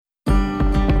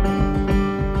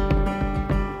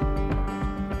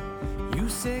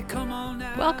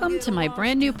Welcome to my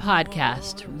brand new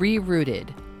podcast, Rerooted.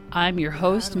 I'm your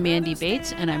host, Mandy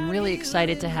Bates, and I'm really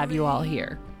excited to have you all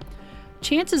here.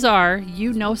 Chances are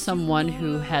you know someone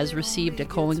who has received a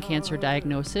colon cancer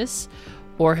diagnosis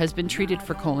or has been treated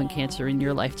for colon cancer in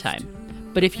your lifetime.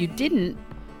 But if you didn't,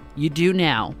 you do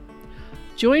now.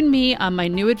 Join me on my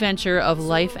new adventure of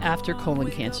life after colon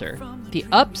cancer. The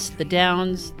ups, the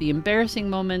downs, the embarrassing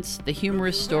moments, the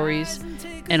humorous stories,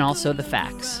 and also the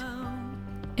facts.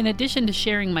 In addition to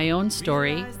sharing my own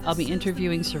story, I'll be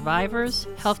interviewing survivors,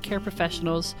 healthcare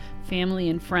professionals, family,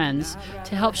 and friends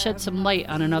to help shed some light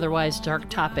on an otherwise dark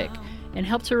topic and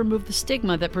help to remove the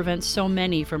stigma that prevents so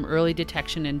many from early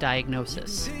detection and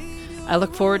diagnosis. I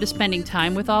look forward to spending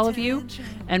time with all of you,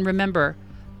 and remember,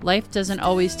 life doesn't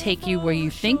always take you where you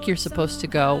think you're supposed to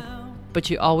go, but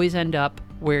you always end up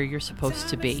where you're supposed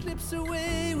to be.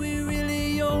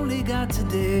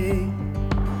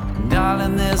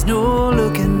 Darling, there's no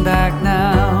looking back now.